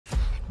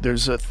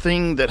there's a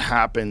thing that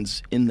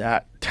happens in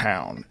that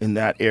town, in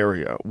that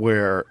area,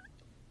 where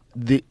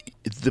the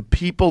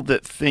people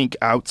that think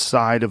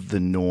outside of the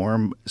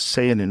norm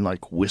say it in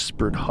like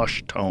whispered,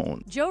 hushed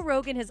tone. Joe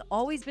Rogan has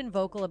always been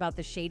vocal about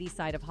the shady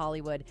side of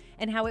Hollywood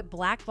and how it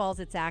blackballs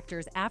its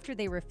actors after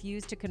they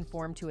refuse to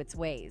conform to its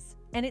ways.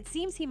 And it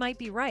seems he might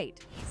be right.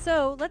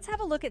 So let's have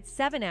a look at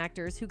 7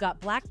 actors who got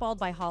blackballed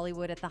by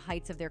Hollywood at the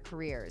heights of their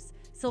careers.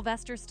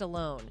 Sylvester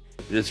Stallone.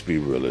 Let's be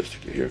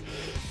realistic here.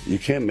 You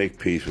can't make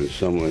peace with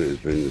someone who's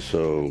been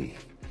so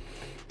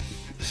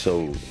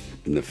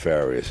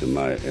nefarious, in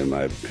my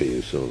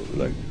opinion, so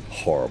like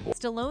horrible.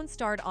 Stallone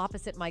starred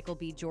opposite Michael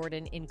B.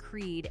 Jordan in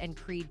Creed and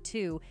Creed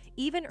II,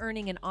 even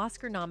earning an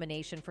Oscar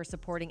nomination for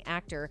supporting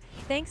actor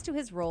thanks to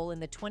his role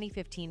in the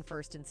 2015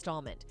 first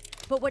installment.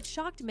 But what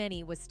shocked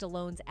many was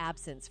Stallone's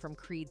absence from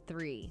Creed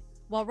III.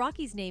 While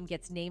Rocky's name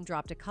gets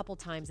name-dropped a couple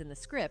times in the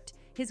script,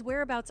 his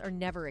whereabouts are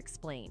never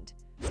explained.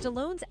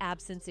 Stallone's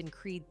absence in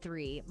Creed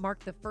III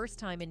marked the first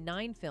time in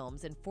 9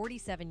 films in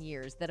 47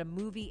 years that a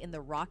movie in the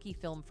Rocky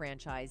film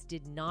franchise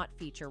did not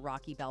feature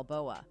Rocky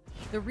Balboa.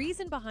 The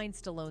reason behind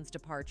Stallone's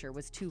departure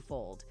was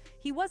twofold.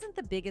 He wasn't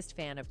the biggest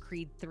fan of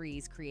Creed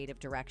III's creative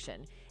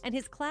direction, and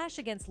his clash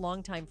against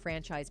longtime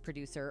franchise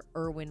producer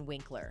Irwin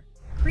Winkler.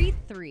 Creed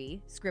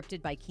III,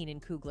 scripted by Keenan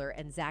Coogler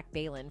and Zach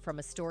Balan from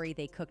a story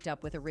they cooked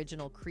up with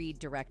original Creed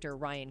director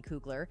Ryan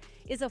Coogler,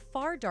 is a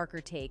far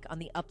darker take on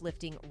the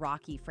uplifting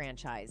Rocky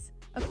franchise.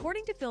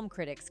 According to film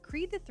critics,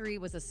 Creed III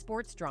was a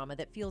sports drama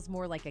that feels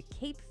more like a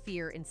Cape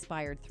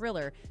Fear-inspired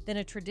thriller than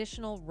a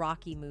traditional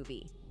Rocky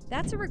movie.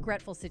 That's a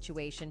regretful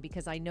situation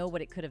because I know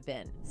what it could have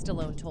been,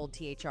 Stallone told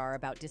THR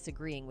about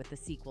disagreeing with the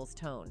sequel's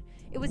tone.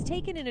 It was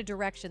taken in a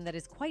direction that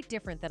is quite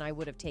different than I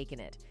would have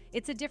taken it.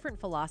 It's a different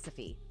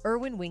philosophy,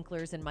 Irwin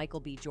Winkler's and Michael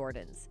B.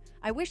 Jordan's.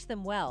 I wish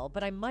them well,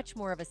 but I'm much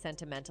more of a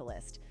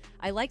sentimentalist.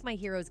 I like my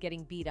heroes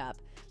getting beat up,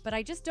 but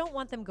I just don't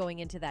want them going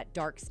into that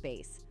dark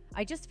space.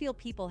 I just feel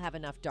people have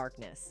enough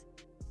darkness.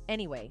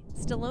 Anyway,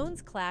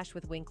 Stallone's clash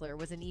with Winkler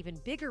was an even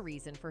bigger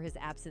reason for his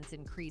absence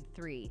in Creed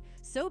III,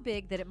 so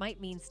big that it might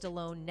mean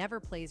Stallone never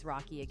plays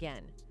Rocky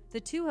again. The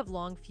two have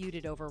long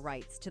feuded over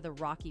rights to the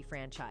Rocky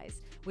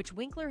franchise, which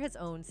Winkler has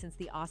owned since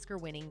the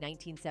Oscar-winning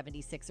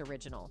 1976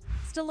 original.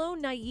 Stallone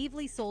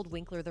naively sold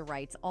Winkler the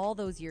rights all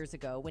those years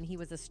ago when he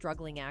was a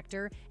struggling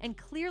actor and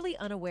clearly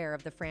unaware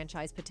of the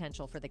franchise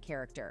potential for the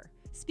character.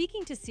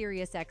 Speaking to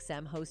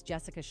SiriusXM host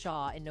Jessica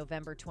Shaw in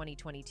November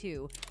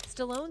 2022,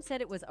 Stallone said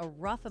it was a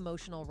rough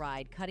emotional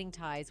ride cutting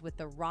ties with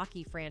the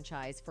Rocky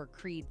franchise for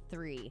Creed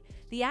III.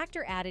 The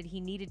actor added he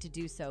needed to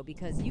do so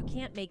because you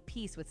can't make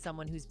peace with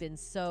someone who's been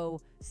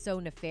so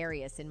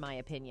nefarious, in my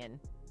opinion.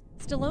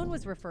 Stallone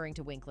was referring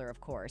to Winkler,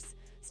 of course.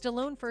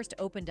 Stallone first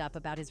opened up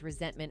about his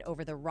resentment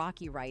over the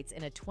Rocky rights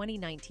in a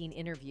 2019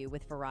 interview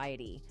with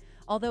Variety.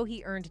 Although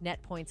he earned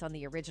net points on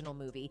the original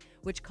movie,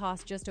 which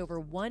cost just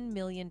over $1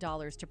 million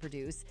to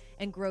produce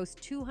and grossed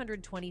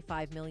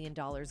 $225 million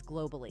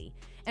globally,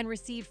 and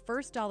received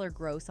first dollar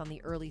gross on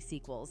the early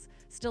sequels,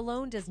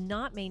 Stallone does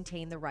not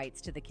maintain the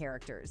rights to the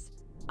characters.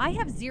 "I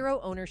have zero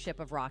ownership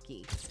of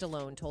Rocky,"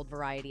 Stallone told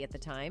Variety at the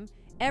time.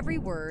 "Every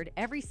word,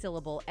 every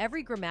syllable,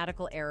 every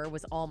grammatical error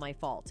was all my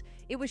fault.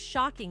 It was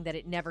shocking that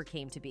it never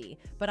came to be,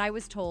 but I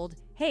was told,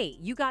 'Hey,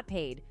 you got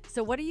paid,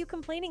 so what are you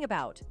complaining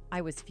about?'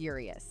 I was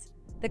furious."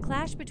 The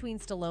clash between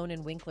Stallone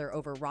and Winkler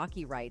over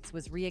Rocky rights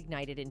was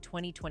reignited in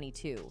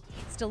 2022.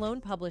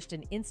 Stallone published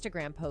an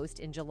Instagram post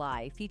in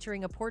July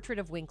featuring a portrait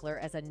of Winkler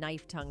as a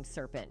knife-tongued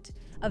serpent.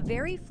 A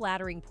very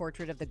flattering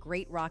portrait of the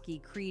great Rocky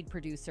Creed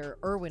producer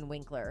Irwin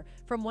Winkler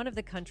from one of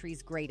the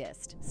country's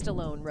greatest,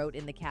 Stallone wrote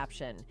in the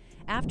caption.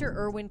 "After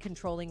Irwin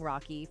controlling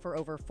Rocky for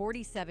over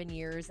 47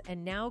 years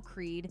and now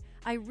Creed,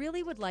 I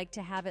really would like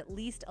to have at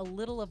least a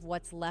little of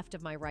what's left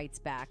of my rights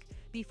back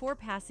before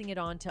passing it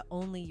on to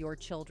only your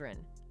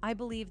children. I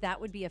believe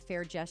that would be a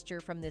fair gesture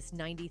from this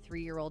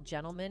 93-year-old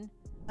gentleman."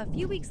 A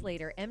few weeks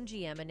later,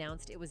 MGM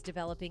announced it was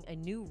developing a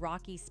new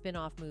Rocky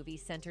spin-off movie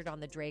centered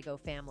on the Drago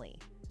family.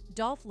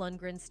 Dolph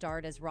Lundgren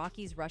starred as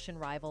Rocky's Russian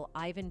rival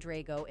Ivan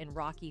Drago in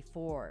Rocky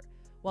IV,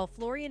 while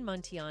Florian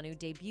Munteanu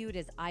debuted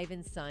as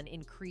Ivan's son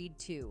in Creed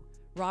II.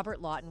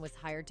 Robert Lawton was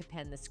hired to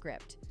pen the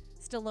script.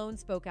 Stallone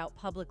spoke out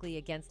publicly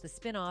against the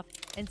spin-off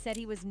and said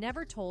he was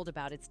never told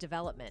about its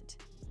development.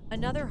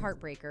 Another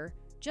heartbreaker,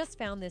 just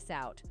found this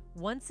out.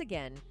 Once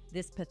again,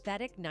 this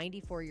pathetic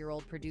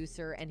 94-year-old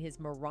producer and his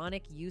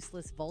moronic,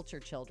 useless vulture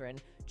children,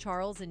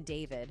 Charles and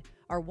David,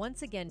 are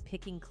once again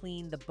picking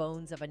clean the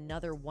bones of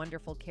another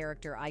wonderful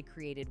character I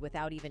created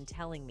without even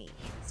telling me,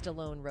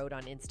 Stallone wrote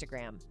on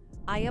Instagram.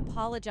 "I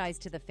apologize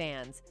to the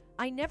fans.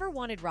 I never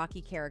wanted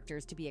Rocky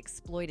characters to be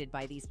exploited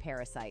by these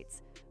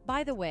parasites.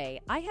 By the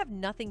way, I have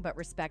nothing but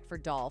respect for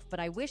Dolph,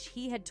 but I wish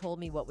he had told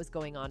me what was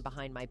going on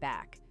behind my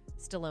back,"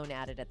 Stallone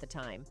added at the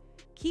time.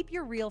 "Keep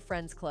your real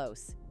friends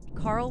close."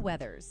 Carl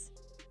Weathers.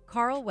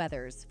 Carl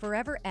Weathers,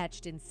 forever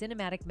etched in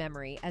cinematic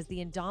memory as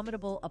the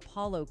indomitable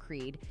Apollo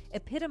Creed,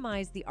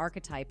 epitomized the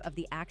archetype of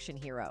the action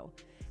hero.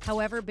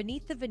 However,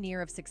 beneath the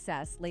veneer of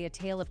success lay a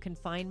tale of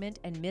confinement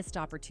and missed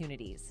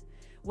opportunities.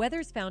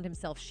 Weathers found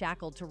himself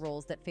shackled to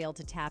roles that failed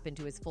to tap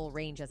into his full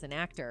range as an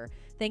actor,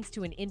 thanks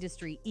to an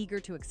industry eager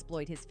to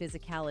exploit his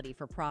physicality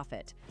for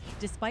profit.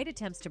 Despite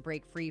attempts to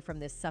break free from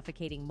this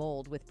suffocating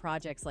mold with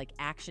projects like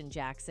Action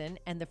Jackson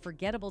and the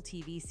forgettable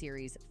TV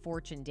series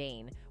Fortune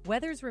Dane,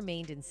 Weathers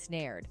remained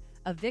ensnared,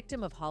 a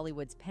victim of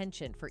Hollywood's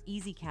penchant for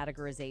easy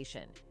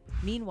categorization.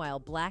 Meanwhile,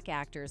 black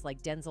actors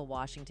like Denzel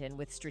Washington,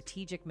 with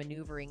strategic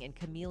maneuvering and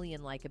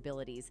chameleon-like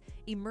abilities,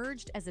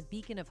 emerged as a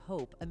beacon of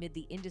hope amid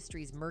the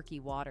industry's murky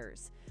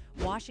waters.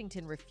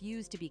 Washington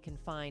refused to be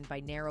confined by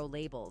narrow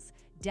labels,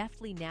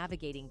 deftly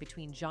navigating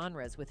between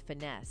genres with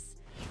finesse.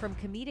 From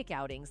comedic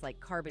outings like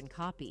Carbon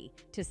Copy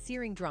to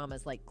searing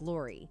dramas like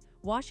Glory,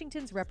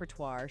 Washington's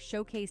repertoire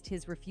showcased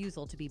his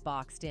refusal to be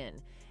boxed in,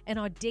 an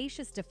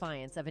audacious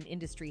defiance of an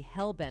industry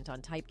hell-bent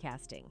on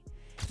typecasting.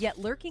 Yet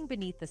lurking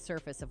beneath the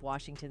surface of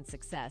Washington's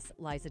success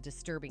lies a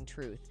disturbing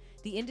truth: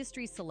 the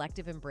industry's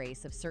selective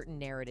embrace of certain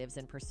narratives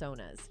and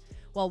personas.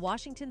 While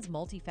Washington's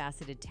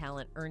multifaceted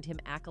talent earned him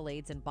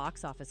accolades and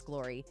box office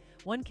glory,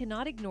 one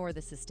cannot ignore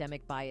the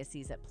systemic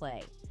biases at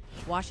play.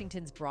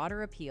 Washington's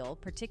broader appeal,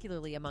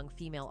 particularly among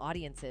female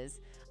audiences,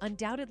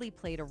 undoubtedly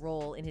played a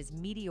role in his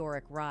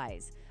meteoric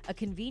rise, a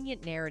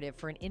convenient narrative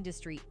for an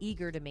industry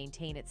eager to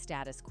maintain its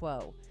status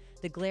quo.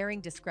 The glaring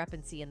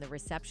discrepancy in the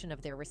reception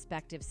of their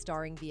respective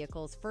starring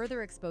vehicles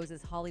further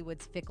exposes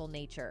Hollywood's fickle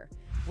nature.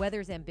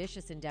 Weathers'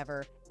 ambitious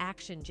endeavor,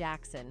 Action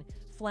Jackson,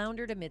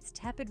 floundered amidst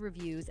tepid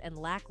reviews and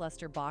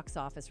lackluster box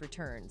office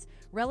returns,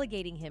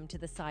 relegating him to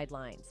the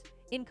sidelines.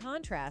 In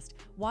contrast,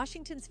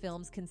 Washington's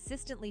films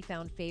consistently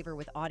found favor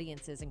with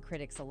audiences and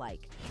critics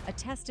alike, a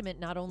testament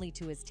not only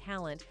to his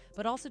talent,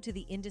 but also to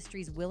the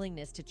industry's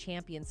willingness to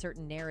champion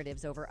certain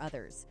narratives over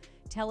others.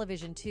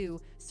 Television, too,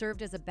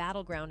 served as a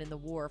battleground in the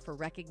war for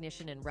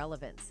recognition and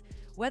relevance.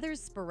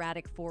 Weathers'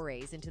 sporadic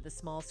forays into the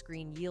small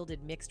screen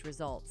yielded mixed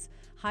results,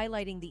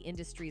 highlighting the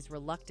industry's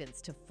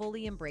reluctance to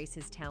fully embrace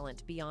his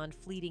talent beyond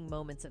fleeting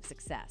moments of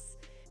success.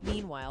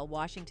 Meanwhile,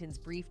 Washington's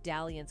brief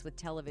dalliance with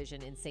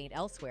television in St.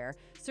 Elsewhere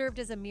served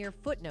as a mere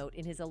footnote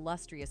in his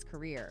illustrious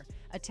career,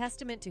 a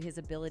testament to his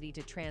ability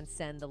to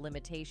transcend the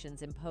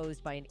limitations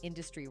imposed by an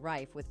industry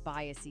rife with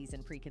biases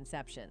and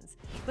preconceptions.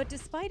 But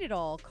despite it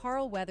all,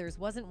 Carl Weathers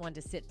wasn't one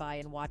to sit by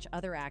and watch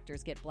other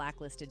actors get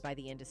blacklisted by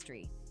the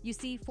industry. You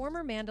see,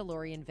 former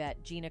Mandalorian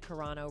vet Gina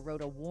Carano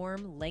wrote a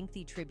warm,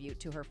 lengthy tribute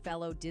to her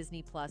fellow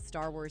Disney Plus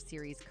Star Wars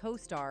series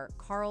co-star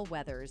Carl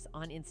Weathers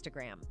on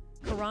Instagram.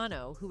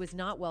 Carano, who was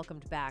not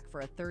welcomed back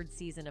for a third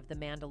season of The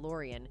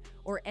Mandalorian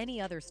or any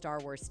other Star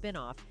Wars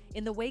spin-off,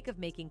 in the wake of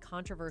making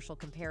controversial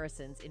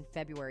comparisons in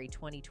February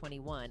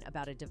 2021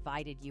 about a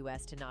divided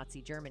U.S. to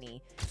Nazi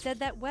Germany, said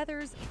that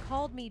Weathers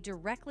called me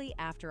directly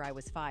after I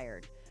was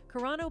fired.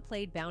 Carano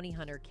played bounty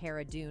hunter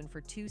Cara Dune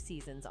for 2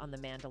 seasons on The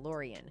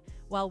Mandalorian,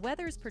 while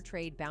Weathers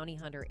portrayed bounty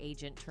hunter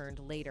agent turned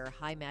later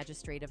High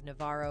Magistrate of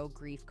Navarro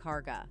Grief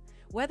Karga.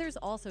 Weathers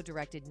also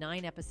directed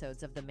 9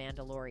 episodes of The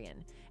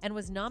Mandalorian and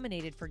was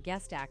nominated for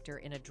guest actor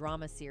in a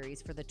drama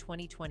series for the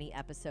 2020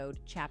 episode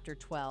Chapter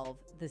 12,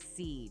 The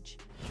Siege.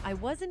 I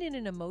wasn't in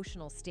an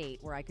emotional state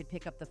where I could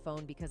pick up the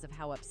phone because of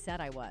how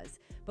upset I was,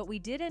 but we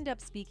did end up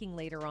speaking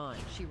later on,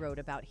 she wrote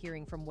about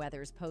hearing from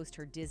Weathers post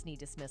her Disney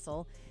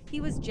dismissal. He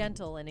was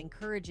gentle and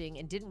encouraging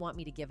and didn't want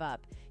me to give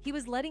up. He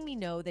was letting me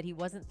know that he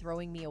wasn't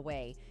throwing me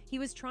away. He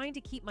was trying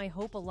to keep my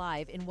hope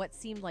alive in what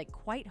seemed like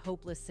quite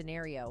hopeless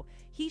scenario.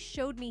 He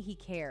showed me he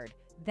cared.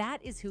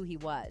 That is who he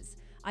was.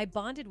 I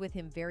bonded with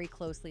him very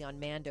closely on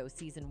Mando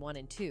Season 1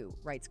 and 2,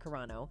 writes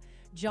Carano.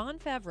 Jon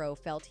Favreau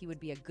felt he would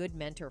be a good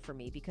mentor for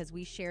me because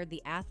we shared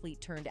the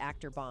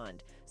athlete-turned-actor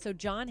bond, so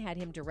Jon had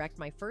him direct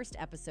my first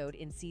episode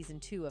in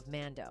Season 2 of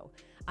Mando.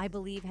 I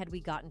believe had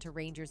we gotten to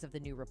Rangers of the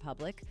New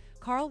Republic,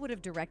 Carl would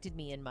have directed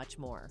me in much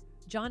more.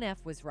 John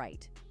F. was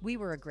right. We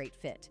were a great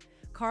fit.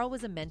 Carl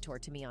was a mentor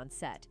to me on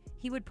set.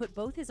 He would put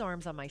both his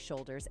arms on my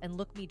shoulders and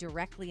look me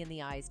directly in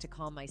the eyes to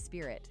calm my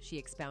spirit, she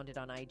expounded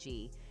on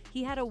IG.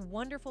 He had a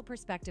wonderful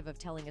perspective of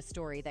telling a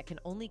story that can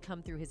only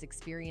come through his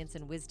experience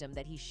and wisdom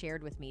that he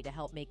shared with me to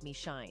help make me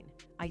shine.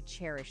 I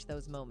cherish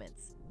those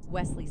moments.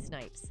 Wesley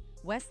Snipes.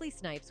 Wesley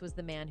Snipes was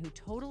the man who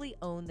totally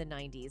owned the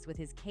 90s with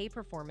his K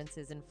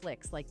performances in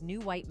flicks like New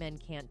White Men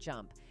Can't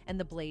Jump and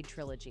the Blade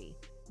trilogy.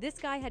 This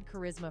guy had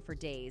charisma for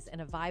days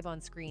and a vibe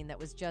on screen that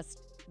was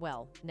just,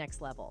 well, next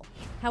level.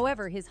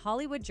 However, his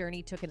Hollywood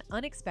journey took an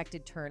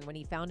unexpected turn when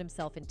he found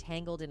himself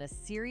entangled in a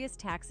serious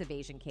tax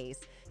evasion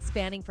case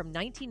spanning from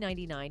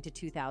 1999 to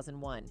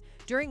 2001,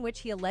 during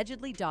which he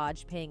allegedly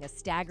dodged paying a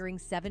staggering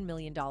 $7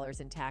 million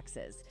in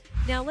taxes.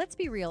 Now, let's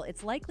be real,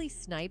 it's likely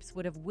Snipes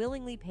would have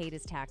willingly paid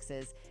his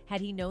taxes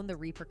had he known the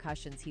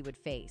repercussions he would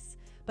face.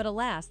 But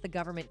alas, the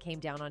government came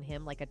down on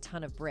him like a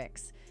ton of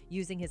bricks,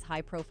 using his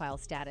high-profile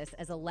status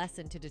as a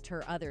lesson to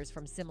deter others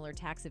from similar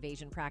tax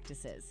evasion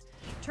practices.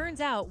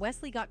 Turns out,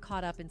 Wesley got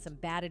caught up in some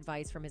bad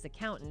advice from his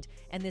accountant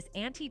and this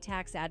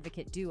anti-tax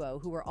advocate duo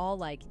who were all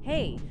like,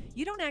 "Hey,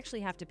 you don't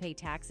actually have to pay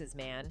taxes,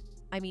 man."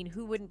 I mean,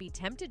 who wouldn't be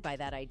tempted by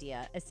that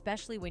idea,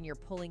 especially when you're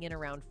pulling in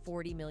around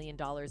 $40 million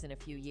in a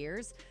few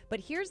years? But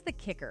here's the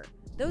kicker.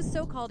 Those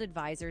so-called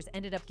advisors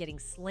ended up getting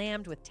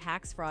slammed with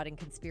tax fraud and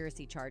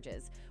conspiracy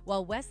charges,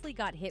 while Wesley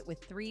got hit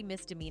with 3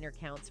 misdemeanor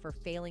counts for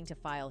failing to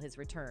file his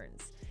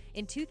returns.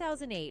 In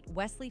 2008,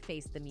 Wesley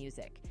faced the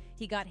music.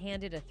 He got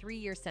handed a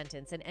 3-year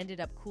sentence and ended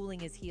up cooling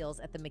his heels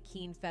at the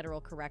McKean Federal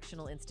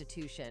Correctional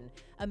Institution,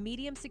 a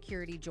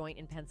medium-security joint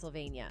in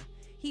Pennsylvania.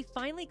 He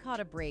finally caught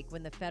a break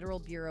when the Federal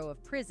Bureau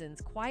of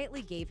Prisons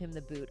quietly gave him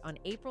the boot on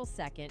April 2,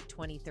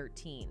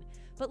 2013.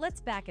 But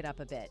let's back it up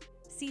a bit.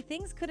 See,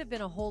 things could have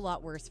been a whole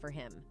lot worse for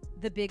him.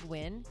 The big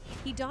win?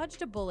 He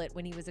dodged a bullet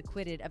when he was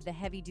acquitted of the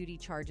heavy-duty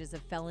charges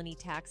of felony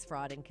tax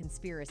fraud and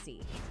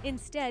conspiracy.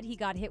 Instead, he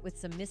got hit with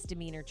some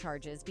misdemeanor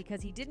charges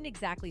because he didn't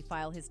exactly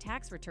file his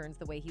tax returns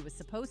the way he was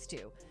supposed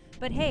to.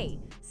 But hey,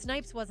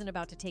 Snipes wasn't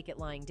about to take it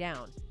lying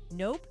down.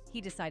 Nope,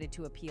 he decided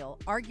to appeal,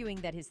 arguing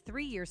that his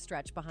 3-year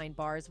stretch behind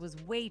bars was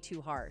way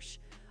too harsh.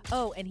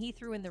 Oh, and he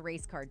threw in the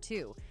race card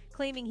too,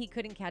 claiming he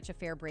couldn't catch a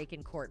fair break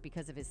in court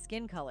because of his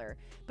skin color.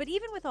 But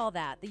even with all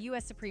that, the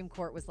U.S. Supreme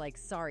Court was like,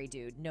 sorry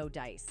dude, no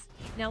dice.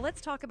 Now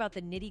let's talk about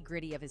the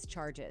nitty-gritty of his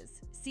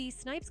charges. See,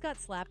 Snipes got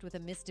slapped with a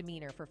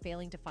misdemeanor for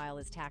failing to file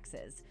his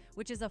taxes,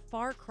 which is a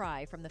far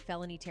cry from the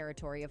felony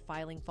territory of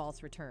filing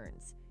false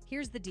returns.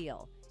 Here's the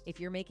deal. If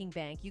you're making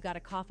bank, you gotta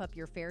cough up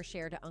your fair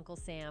share to Uncle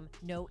Sam,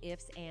 no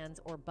ifs, ands,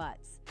 or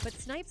buts. But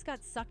Snipes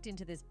got sucked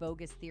into this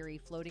bogus theory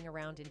floating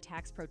around in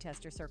tax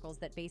protester circles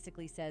that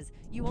basically says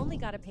you only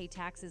gotta pay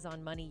taxes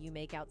on money you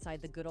make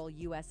outside the good old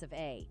US of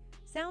A.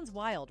 Sounds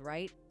wild,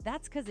 right?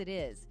 That's 'cause it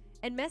is.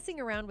 And messing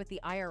around with the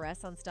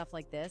IRS on stuff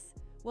like this,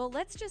 well,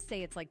 let's just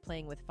say it's like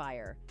playing with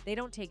fire. They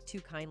don't take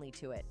too kindly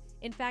to it.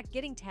 In fact,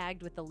 getting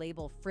tagged with the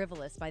label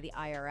frivolous by the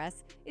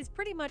IRS is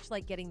pretty much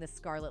like getting the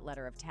scarlet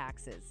letter of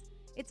taxes.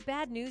 It's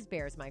bad news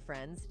bears, my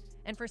friends.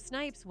 And for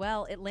Snipes,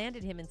 well, it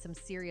landed him in some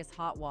serious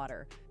hot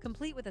water,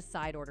 complete with a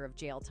side order of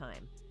jail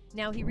time.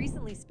 Now, he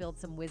recently spilled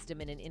some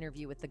wisdom in an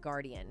interview with The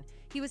Guardian.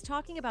 He was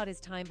talking about his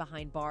time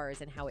behind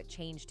bars and how it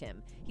changed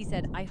him. He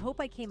said, "I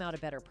hope I came out a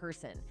better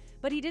person."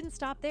 But he didn't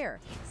stop there.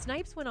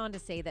 Snipes went on to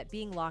say that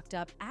being locked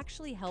up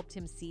actually helped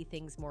him see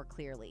things more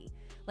clearly.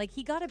 Like,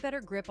 he got a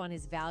better grip on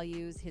his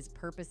values, his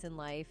purpose in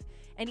life,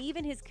 and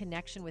even his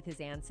connection with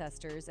his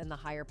ancestors and the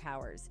higher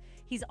powers.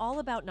 He's all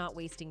about not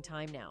wasting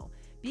time now.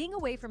 Being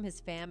away from his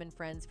fam and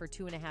friends for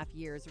 2.5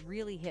 years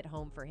really hit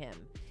home for him.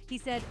 He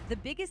said, "The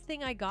biggest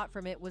thing I got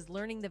from it was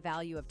learning the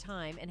value of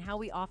time and how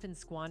we often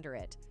squander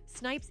it."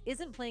 Snipes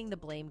isn't playing the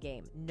blame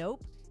game.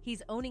 Nope,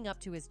 he's owning up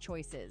to his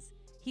choices.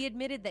 He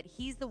admitted that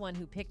he's the one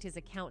who picked his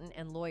accountant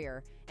and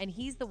lawyer, and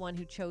he's the one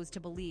who chose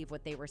to believe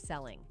what they were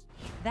selling.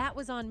 "That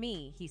was on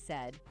me," he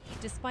said.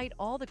 Despite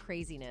all the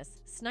craziness,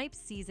 Snipes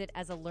sees it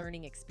as a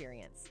learning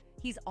experience.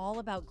 He's all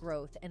about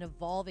growth and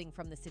evolving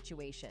from the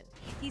situation.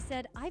 He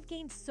said, "I've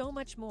gained so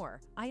much more.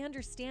 I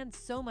understand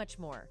so much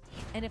more."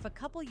 And if a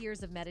couple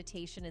years of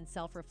meditation and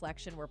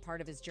self-reflection were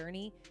part of his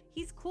journey,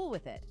 he's cool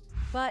with it.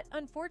 But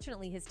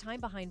unfortunately, his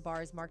time behind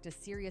bars marked a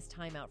serious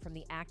timeout from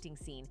the acting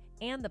scene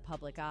and the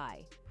public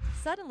eye.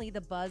 Suddenly, the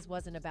buzz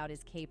wasn't about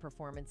his K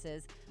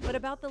performances, but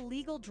about the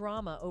legal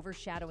drama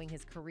overshadowing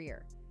his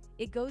career.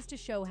 It goes to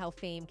show how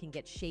fame can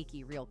get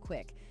shaky real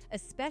quick,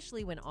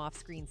 especially when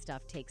off-screen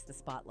stuff takes the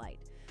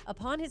spotlight.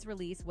 Upon his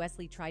release,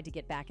 Wesley tried to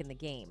get back in the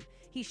game.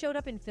 He showed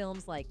up in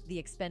films like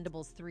The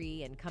Expendables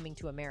 3 and Coming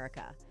to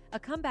America. A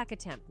comeback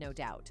attempt, no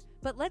doubt.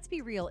 But let's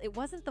be real, it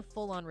wasn't the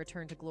full-on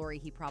return to glory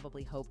he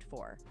probably hoped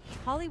for.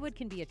 Hollywood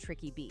can be a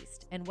tricky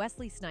beast, and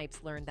Wesley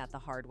Snipes learned that the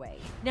hard way.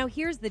 Now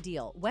here's the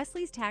deal.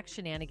 Wesley's tax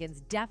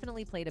shenanigans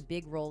definitely played a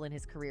big role in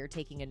his career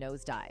taking a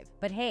nosedive.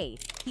 But hey,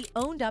 he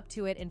owned up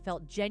to it and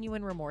felt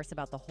genuine remorse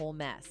about the whole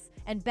mess,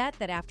 and bet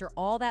that after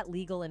all that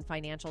legal and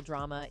financial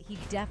drama,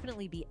 he'd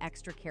definitely be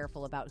extra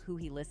careful about who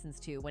he listens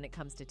to when it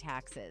comes to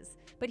taxes.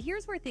 But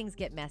here's where things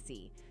get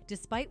messy.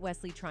 Despite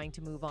Wesley trying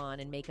to move on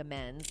and make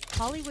amends,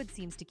 Hollywood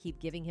seems to keep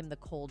giving him the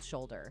cold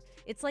shoulder.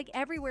 It's like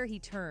everywhere he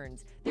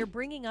turns, they're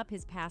bringing up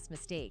his past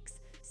mistakes.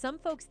 Some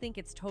folks think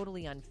it's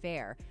totally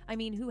unfair. I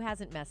mean, who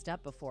hasn't messed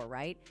up before,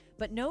 right?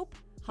 But nope,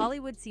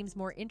 Hollywood seems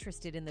more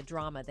interested in the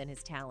drama than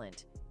his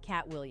talent.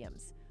 Cat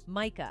Williams.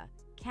 Micah.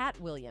 Cat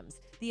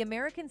Williams, the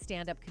American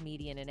stand-up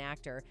comedian and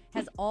actor,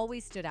 has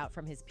always stood out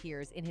from his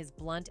peers in his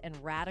blunt and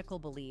radical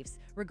beliefs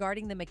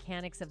regarding the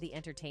mechanics of the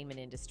entertainment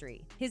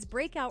industry. His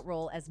breakout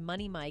role as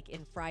Money Mike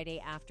in Friday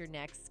After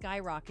Next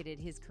skyrocketed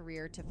his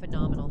career to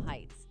phenomenal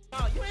heights.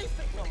 Oh, you ain't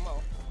sick no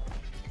more.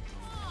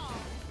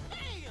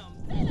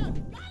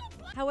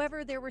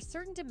 However, there were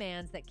certain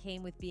demands that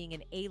came with being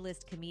an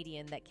A-list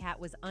comedian that Cat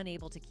was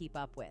unable to keep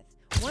up with.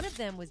 One of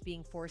them was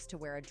being forced to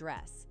wear a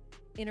dress.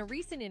 In a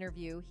recent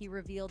interview, he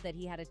revealed that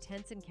he had a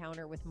tense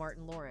encounter with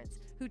Martin Lawrence,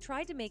 who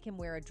tried to make him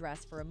wear a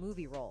dress for a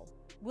movie role.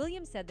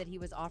 Williams said that he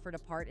was offered a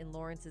part in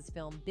Lawrence's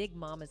film Big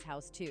Mama's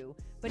House 2,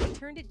 but he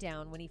turned it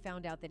down when he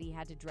found out that he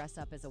had to dress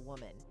up as a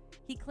woman.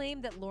 He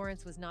claimed that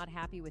Lawrence was not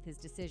happy with his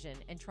decision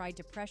and tried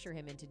to pressure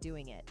him into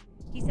doing it.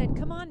 He said,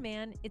 "Come on,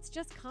 man, it's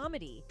just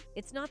comedy.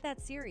 It's not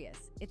that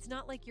serious. It's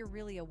not like you're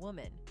really a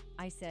woman."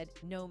 I said,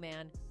 "No,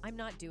 man, I'm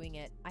not doing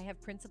it. I have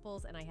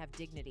principles and I have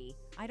dignity.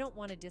 I don't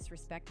want to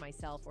disrespect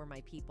myself or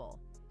my people."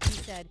 He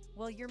said,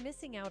 "Well, you're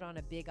missing out on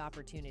a big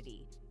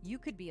opportunity. You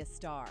could be a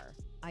star."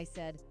 I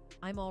said,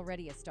 "I'm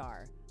already a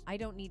star. I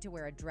don't need to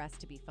wear a dress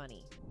to be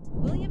funny."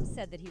 Williams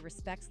said that he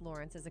respects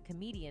Lawrence as a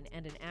comedian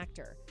and an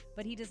actor,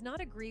 but he does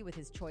not agree with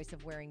his choice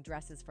of wearing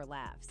dresses for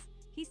laughs.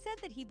 He said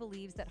that he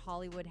believes that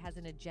Hollywood has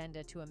an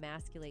agenda to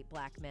emasculate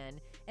black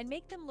men and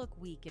make them look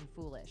weak and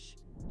foolish.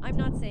 "I'm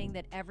not saying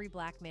that every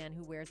black man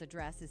who wears a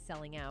dress is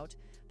selling out,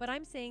 but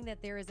I'm saying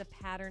that there is a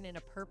pattern and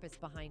a purpose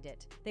behind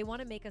it. They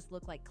want to make us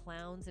look like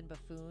clowns and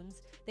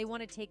buffoons. They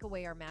want to take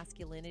away our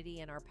masculinity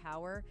and our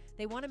power.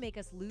 They want to make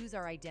us lose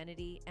our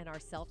identity and our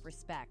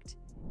self-respect."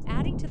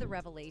 Adding to the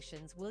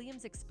revelations,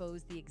 Williams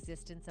exposed the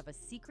existence of a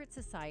secret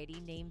society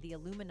named the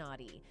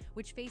Illuminati,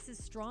 which faces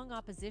strong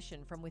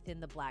opposition from within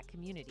the black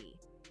community.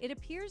 It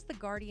appears The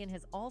Guardian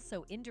has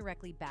also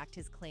indirectly backed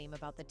his claim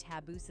about the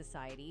Taboo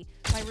Society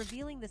by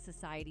revealing the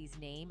society's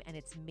name and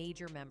its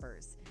major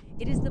members.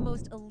 It is the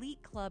most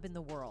elite club in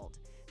the world.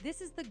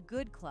 This is the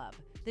Good Club,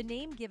 the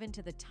name given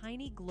to the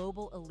tiny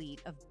global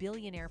elite of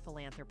billionaire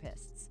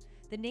philanthropists.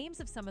 The names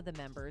of some of the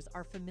members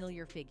are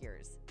familiar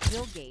figures: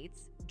 Bill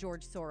Gates,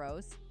 George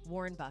Soros,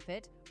 Warren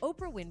Buffett,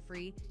 Oprah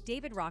Winfrey,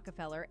 David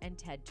Rockefeller, and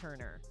Ted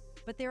Turner.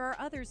 But there are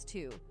others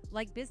too,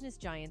 like business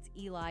giants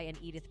Eli and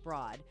Edith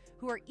Broad,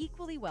 who are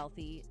equally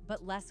wealthy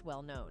but less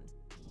well known.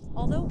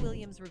 Although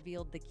Williams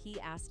revealed the key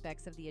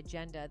aspects of the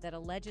agenda that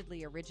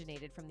allegedly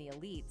originated from the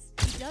elites,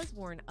 he does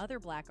warn other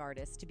black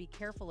artists to be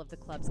careful of the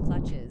club's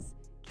clutches.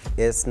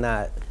 It's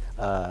not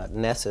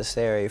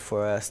necessary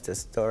for us to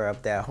stir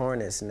up that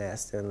hornet's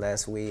nest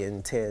unless we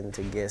intend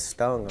to get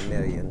stung a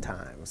million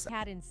times.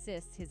 Cat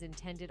insists his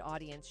intended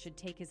audience should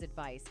take his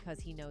advice because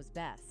he knows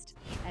best,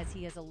 as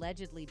he has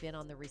allegedly been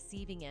on the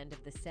receiving end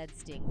of the said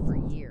sting for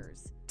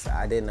years.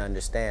 I didn't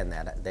understand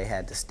that. They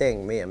had to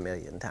sting me a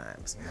million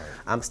times.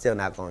 I'm still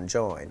not going to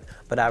join,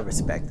 but I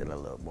respect it a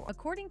little more.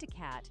 According to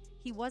Cat,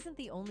 he wasn't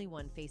the only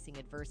one facing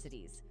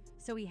adversities,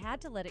 so he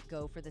had to let it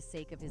go for the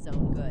sake of his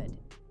own good.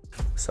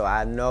 So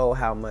I know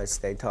how much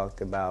they talked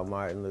about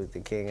Martin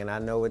Luther King, and I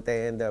know what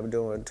they end up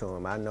doing to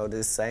him. I know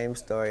this same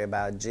story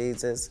about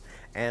Jesus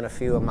and a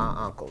few of my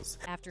uncles.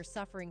 After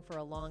suffering for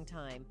a long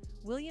time,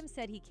 Williams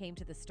said he came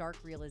to the stark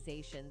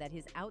realization that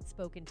his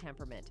outspoken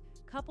temperament,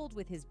 coupled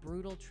with his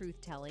brutal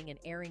truth-telling and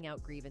airing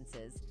out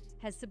grievances,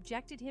 has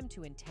subjected him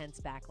to intense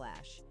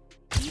backlash.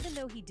 Even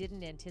though he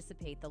didn't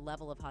anticipate the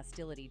level of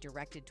hostility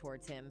directed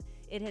towards him,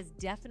 it has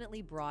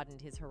definitely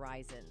broadened his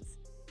horizons.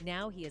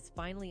 Now he has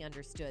finally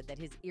understood that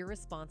his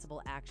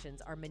irresponsible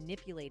actions are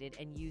manipulated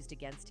and used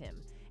against him,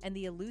 and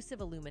the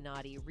elusive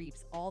Illuminati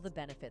reaps all the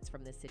benefits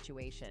from this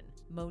situation.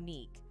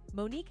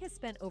 Monique has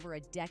spent over a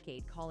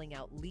decade calling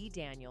out Lee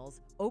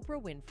Daniels,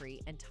 Oprah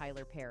Winfrey, and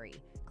Tyler Perry,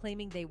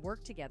 claiming they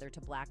worked together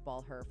to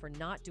blackball her for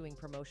not doing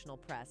promotional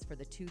press for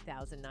the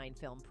 2009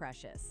 film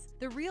Precious.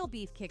 The real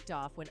beef kicked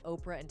off when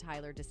Oprah and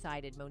Tyler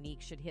decided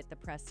Monique should hit the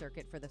press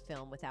circuit for the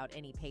film without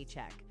any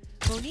paycheck.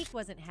 Monique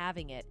wasn't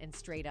having it and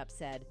straight up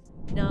said,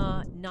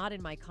 "Nah, not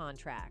in my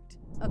contract."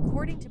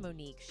 According to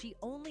Monique, she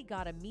only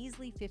got a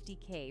measly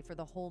 $50K for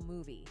the whole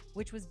movie,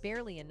 which was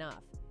barely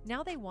enough.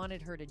 Now they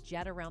wanted her to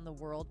jet around the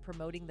world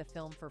promoting the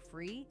film for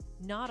free,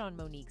 not on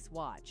Monique's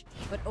watch.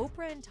 But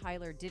Oprah and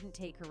Tyler didn't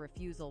take her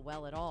refusal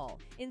well at all.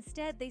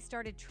 Instead, they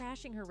started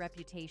trashing her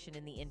reputation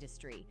in the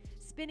industry,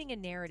 spinning a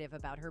narrative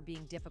about her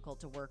being difficult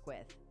to work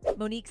with.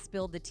 Monique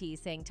spilled the tea,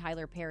 saying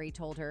Tyler Perry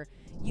told her,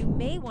 "You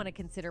may want to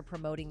consider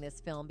promoting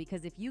this film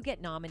because if you get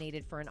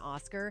nominated for an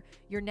Oscar,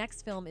 your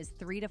next film is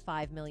 $3 to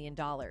 $5 million.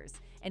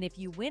 And if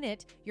you win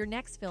it, your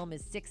next film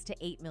is $6 to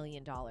 $8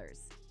 million.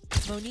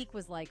 Monique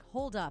was like,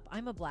 "Hold up,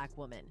 I'm a black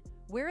woman.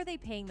 Where are they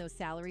paying those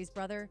salaries,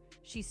 brother?"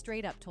 She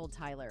straight up told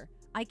Tyler,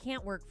 "I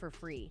can't work for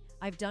free.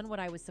 I've done what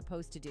I was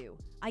supposed to do.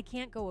 I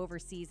can't go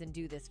overseas and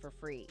do this for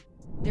free."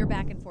 Their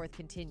back and forth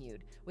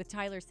continued, with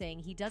Tyler saying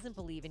he doesn't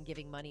believe in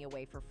giving money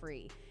away for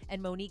free,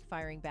 and Monique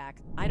firing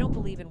back, "I don't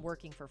believe in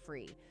working for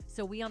free.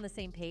 So we on the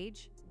same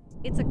page?"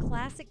 It's a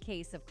classic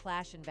case of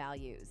clash in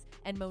values,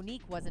 and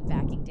Monique wasn't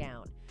backing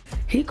down.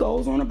 He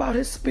goes on about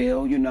his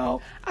spiel, you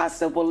know. I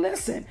said, well,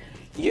 listen,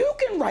 you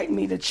can write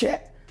me the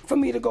check for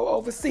me to go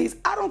overseas.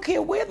 I don't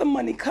care where the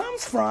money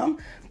comes from,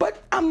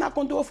 but I'm not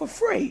going to do it for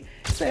free.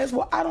 He says,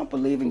 well, I don't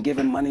believe in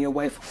giving money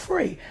away for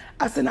free.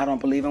 I said, I don't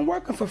believe in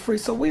working for free,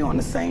 so we on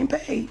the same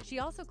page. She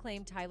also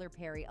claimed Tyler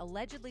Perry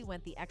allegedly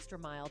went the extra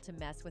mile to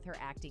mess with her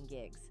acting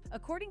gigs.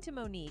 According to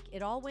Monique,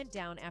 it all went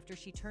down after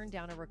she turned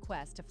down a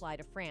request to fly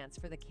to France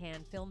for the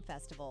Cannes Film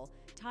Festival,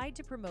 tied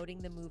to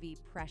promoting the movie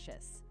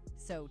Precious.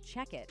 So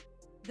check it.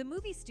 The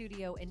movie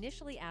studio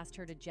initially asked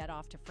her to jet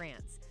off to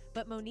France,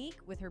 but Monique,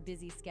 with her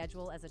busy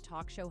schedule as a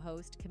talk show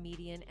host,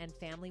 comedian, and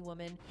family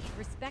woman,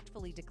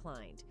 respectfully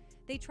declined.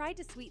 They tried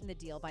to sweeten the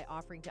deal by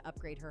offering to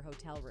upgrade her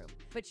hotel room,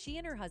 but she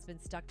and her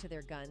husband stuck to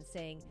their guns,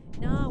 saying,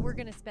 "Nah, we're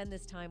gonna spend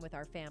this time with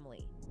our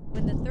family."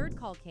 When the third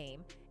call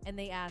came and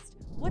they asked,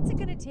 "What's it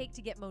gonna take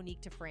to get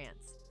Monique to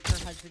France?"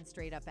 her husband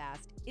straight up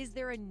asked, "Is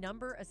there a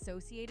number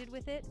associated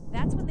with it?"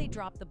 That's when they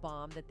dropped the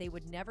bomb that they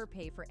would never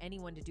pay for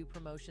anyone to do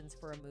promotions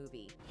for a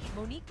movie.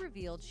 Monique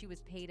revealed she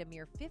was paid a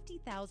mere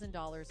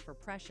 $50,000 for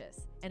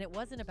Precious, and it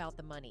wasn't about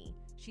the money.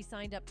 She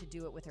signed up to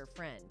do it with her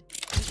friend.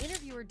 The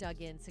interviewer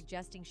dug in,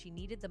 suggesting she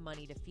needed the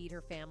money to feed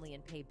her family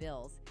and pay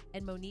bills,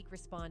 and Monique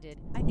responded,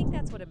 "I think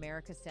that's what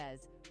America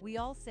says. We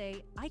all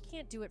say, I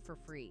can't do it for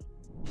free."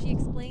 She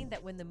explained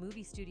that when the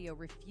movie studio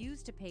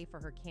refused to pay for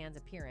her Cannes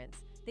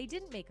appearance, they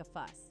didn't make a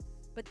fuss.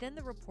 But then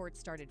the reports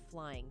started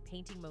flying,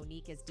 painting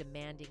Monique as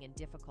demanding and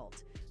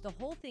difficult. The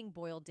whole thing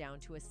boiled down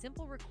to a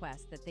simple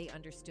request that they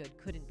understood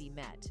couldn't be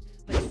met.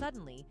 But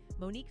suddenly,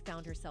 Monique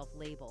found herself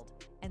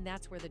labeled, and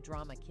that's where the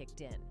drama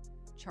kicked in.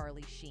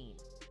 Charlie Sheen.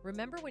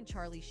 Remember when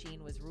Charlie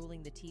Sheen was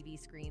ruling the TV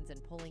screens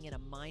and pulling in a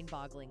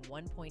mind-boggling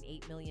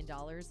 $1.8 million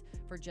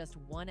for just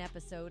one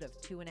episode of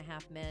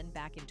 2.5 Men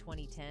back in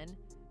 2010?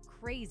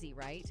 Crazy,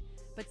 right?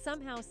 But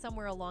somehow,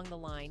 somewhere along the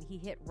line, he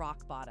hit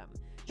rock bottom.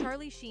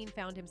 Charlie Sheen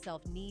found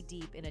himself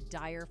knee-deep in a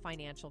dire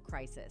financial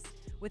crisis,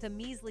 with a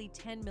measly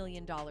 $10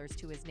 million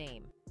to his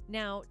name.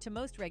 Now, to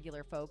most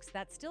regular folks,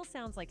 that still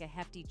sounds like a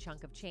hefty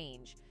chunk of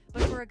change,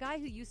 but for a guy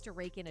who used to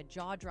rake in a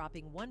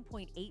jaw-dropping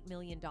 $1.8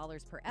 million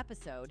per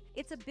episode,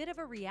 it's a bit of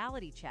a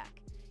reality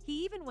check.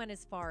 He even went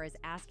as far as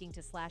asking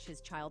to slash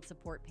his child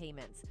support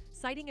payments,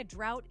 citing a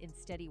drought in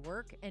steady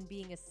work and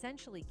being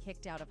essentially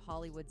kicked out of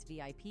Hollywood's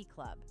VIP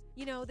club.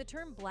 You know, the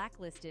term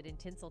blacklisted in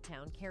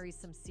Tinseltown carries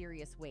some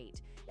serious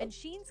weight, and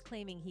Sheen's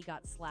claiming he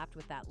got slapped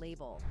with that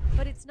label.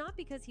 But it's not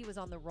because he was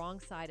on the wrong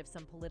side of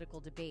some political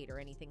debate or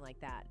anything like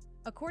that.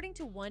 According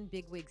to one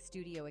bigwig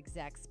studio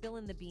exec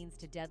spilling the beans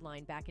to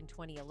Deadline back in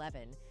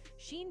 2011,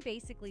 Sheen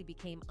basically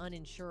became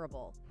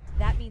uninsurable.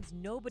 That means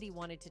nobody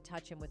wanted to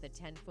touch him with a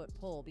 10-foot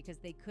pole because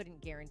they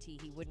couldn't guarantee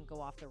he wouldn't go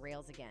off the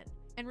rails again.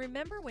 And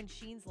remember when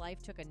Sheen's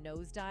life took a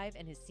nosedive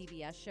and his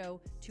CBS show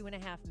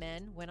 2.5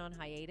 Men went on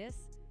hiatus?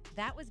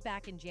 That was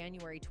back in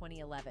January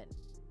 2011.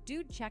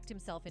 Dude checked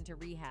himself into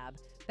rehab,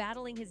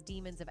 battling his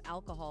demons of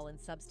alcohol and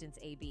substance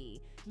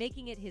AB,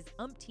 making it his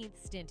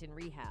umpteenth stint in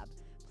rehab.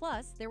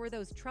 Plus, there were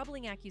those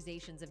troubling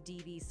accusations of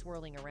DV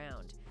swirling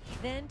around.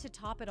 Then, to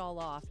top it all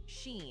off,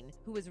 Sheen,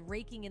 who was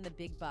raking in the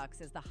big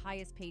bucks as the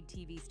highest-paid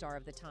TV star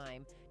of the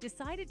time,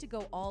 decided to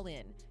go all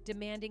in,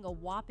 demanding a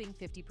whopping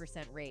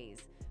 50% raise.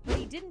 But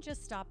he didn't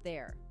just stop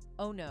there.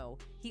 Oh no,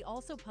 he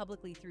also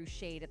publicly threw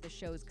shade at the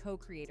show's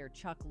co-creator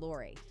Chuck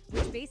Lorre,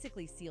 which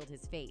basically sealed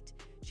his fate.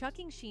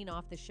 Chucking Sheen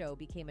off the show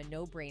became a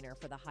no-brainer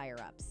for the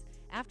higher-ups.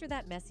 After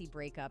that messy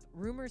breakup,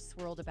 rumors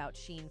swirled about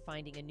Sheen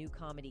finding a new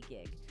comedy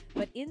gig,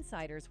 but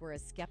insiders were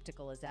as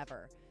skeptical as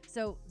ever.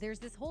 So there's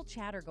this whole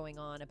chatter going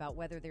on about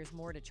whether there's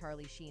more to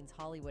Charlie Sheen's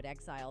Hollywood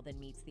exile than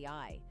meets the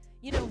eye.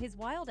 You know, his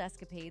wild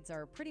escapades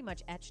are pretty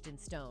much etched in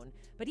stone,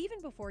 but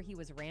even before he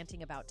was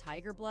ranting about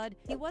tiger blood,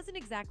 he wasn't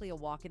exactly a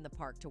walk in the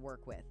park to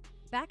work with.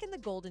 Back in the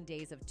golden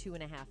days of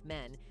 2.5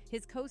 Men,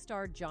 his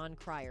co-star Jon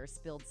Cryer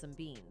spilled some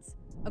beans.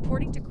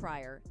 According to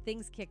Cryer,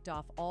 things kicked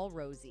off all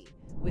rosy,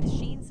 with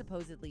Sheen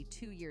supposedly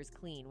 2 years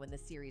clean when the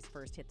series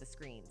first hit the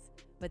screens.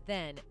 But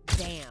then,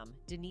 bam,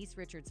 Denise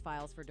Richards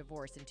files for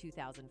divorce in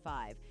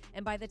 2005,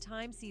 and by the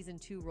time season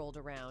 2 rolled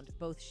around,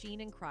 both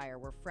Sheen and Cryer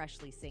were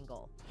freshly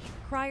single.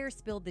 Cryer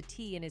spilled the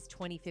tea in his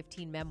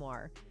 2015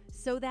 memoir,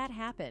 So That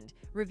Happened,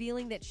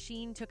 revealing that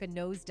Sheen took a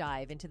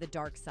nosedive into the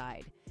dark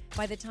side.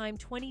 By the time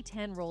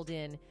 2010 rolled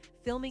in,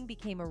 filming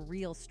became a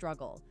real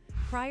struggle.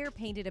 Cryer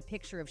painted a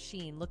picture of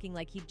Sheen looking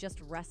like he'd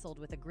just wrestled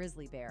with a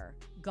grizzly bear,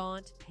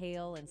 gaunt,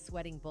 pale, and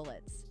sweating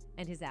bullets.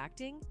 And his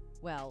acting?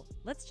 Well,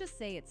 let's just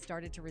say it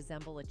started to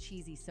resemble a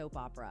cheesy soap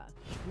opera.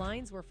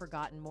 Lines were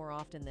forgotten more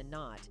often than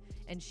not,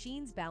 and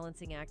Sheen's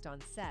balancing act on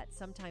set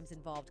sometimes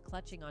involved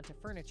clutching onto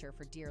furniture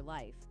for dear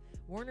life.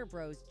 Warner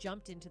Bros.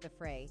 Jumped into the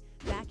fray,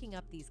 backing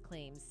up these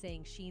claims,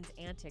 saying Sheen's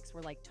antics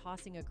were like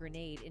tossing a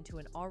grenade into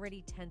an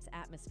already tense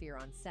atmosphere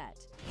on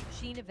set.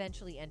 Sheen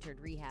eventually entered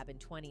rehab in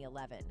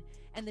 2011,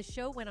 and the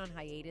show went on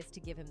hiatus to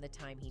give him the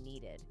time he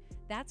needed.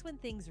 That's when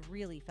things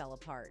really fell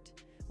apart.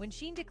 When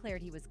Sheen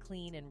declared he was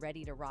clean and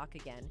ready to rock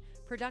again,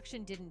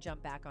 production didn't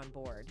jump back on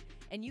board.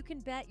 And you can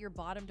bet your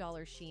bottom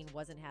dollar Sheen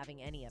wasn't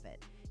having any of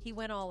it. He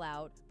went all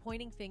out,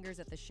 pointing fingers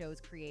at the show's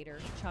creator,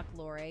 Chuck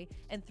Lorre,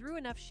 and threw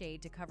enough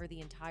shade to cover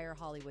the entire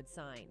Hollywood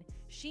sign.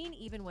 Sheen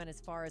even went as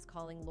far as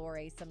calling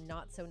Lorre some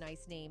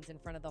not-so-nice names in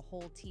front of the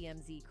whole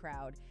TMZ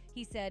crowd.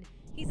 He said,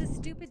 "He's a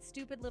stupid,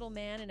 stupid little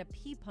man and a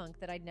pea-punk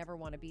that I'd never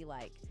want to be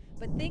like."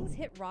 But things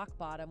hit rock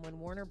bottom when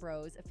Warner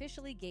Bros.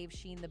 Officially gave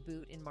Sheen the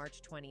boot in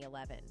March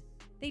 2011.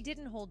 They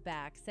didn't hold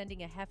back,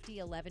 sending a hefty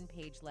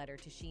 11-page letter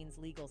to Sheen's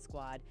legal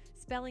squad,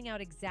 spelling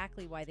out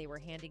exactly why they were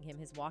handing him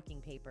his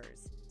walking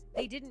papers.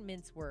 They didn't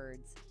mince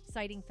words,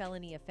 citing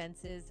felony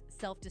offenses,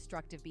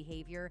 self-destructive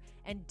behavior,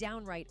 and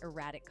downright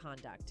erratic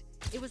conduct.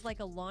 It was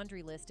like a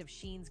laundry list of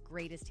Sheen's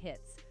greatest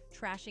hits,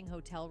 trashing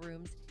hotel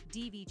rooms,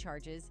 DV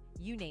charges,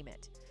 you name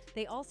it.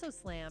 They also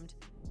slammed,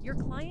 "Your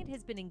client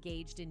has been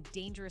engaged in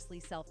dangerously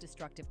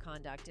self-destructive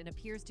conduct and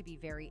appears to be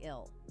very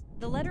ill."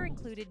 The letter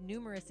included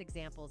numerous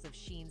examples of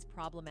Sheen's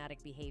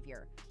problematic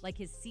behavior, like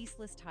his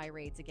ceaseless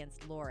tirades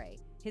against Lore,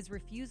 his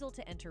refusal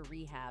to enter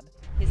rehab,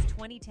 his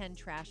 2010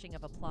 trashing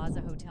of a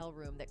Plaza hotel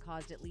room that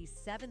caused at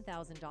least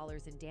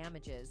 $7,000 in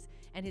damages,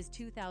 and his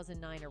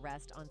 2009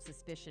 arrest on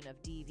suspicion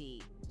of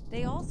DV.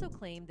 They also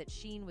claimed that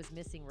Sheen was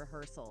missing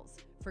rehearsals,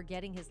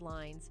 forgetting his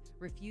lines,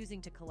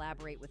 refusing to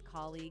collaborate with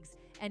colleagues,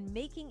 and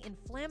making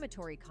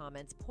inflammatory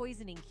comments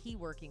poisoning key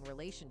working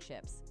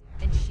relationships.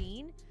 And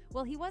Sheen?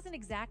 Well, he wasn't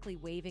exactly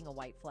waving a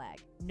white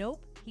flag.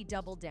 Nope, he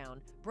doubled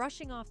down,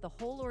 brushing off the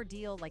whole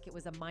ordeal like it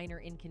was a minor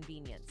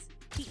inconvenience.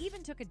 He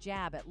even took a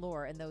jab at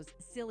Lore and those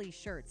silly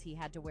shirts he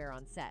had to wear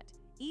on set.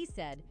 E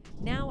said,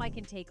 "Now I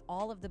can take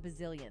all of the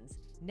bazillions,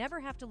 never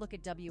have to look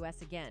at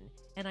WS again,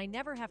 and I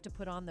never have to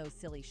put on those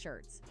silly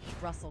shirts."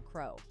 Russell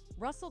Crowe.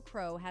 Russell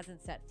Crowe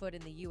hasn't set foot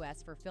in the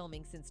US for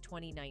filming since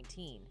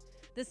 2019.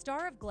 The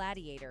star of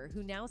Gladiator,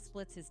 who now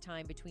splits his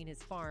time between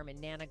his farm in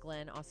Nana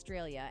Glen,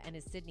 Australia, and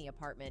his Sydney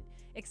apartment,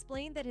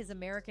 explained that his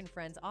American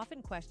friends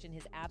often question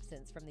his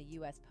absence from the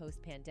US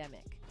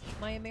post-pandemic.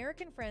 "My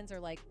American friends are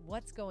like,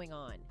 'What's going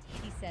on?'"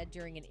 he said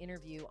during an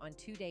interview on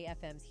Today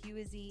FM's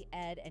Hughesy,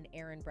 Ed, and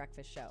Aaron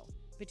breakfast show.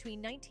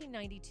 Between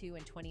 1992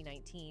 and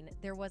 2019,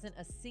 there wasn't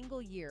a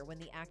single year when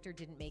the actor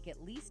didn't make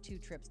at least 2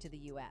 trips to the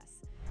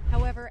US.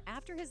 However,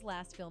 after his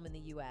last film in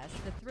the US,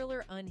 the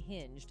thriller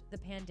Unhinged, the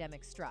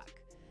pandemic struck.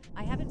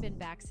 "I haven't been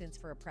back since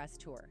for a press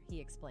tour," he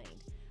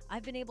explained.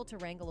 "I've been able to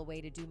wrangle a way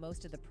to do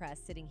most of the press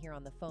sitting here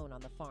on the phone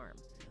on the farm."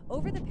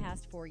 Over the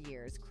past 4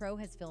 years, Crowe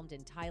has filmed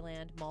in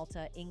Thailand,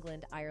 Malta,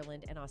 England,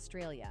 Ireland, and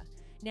Australia.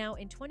 Now,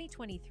 in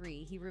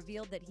 2023, he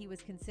revealed that he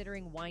was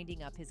considering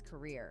winding up his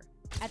career.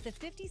 At the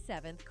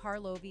 57th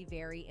Karlovy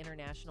Vary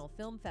International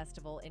Film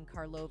Festival in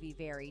Karlovy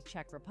Vary,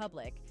 Czech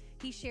Republic,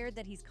 he shared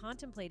that he's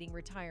contemplating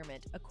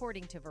retirement,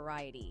 according to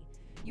Variety.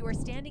 "You are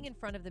standing in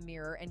front of the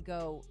mirror and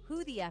go,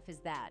 'Who the F is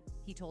that?'"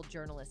 he told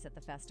journalists at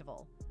the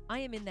festival. "I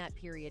am in that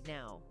period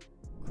now."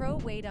 Crowe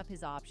weighed up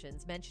his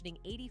options, mentioning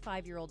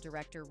 85-year-old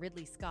director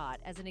Ridley Scott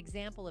as an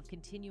example of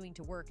continuing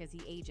to work as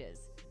he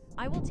ages.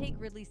 "I will take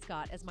Ridley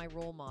Scott as my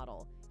role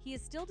model. He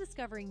is still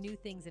discovering new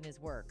things in his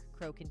work,"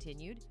 Crowe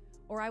continued.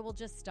 "Or I will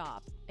just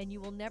stop, and you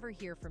will never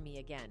hear from me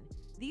again."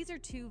 These are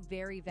 2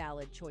 very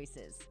valid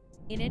choices.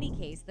 In any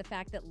case, the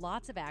fact that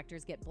lots of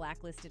actors get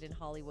blacklisted in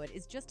Hollywood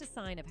is just a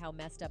sign of how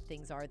messed up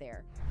things are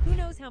there. Who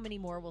knows how many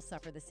more will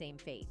suffer the same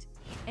fate?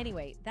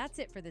 Anyway, that's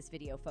it for this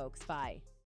video, folks. Bye.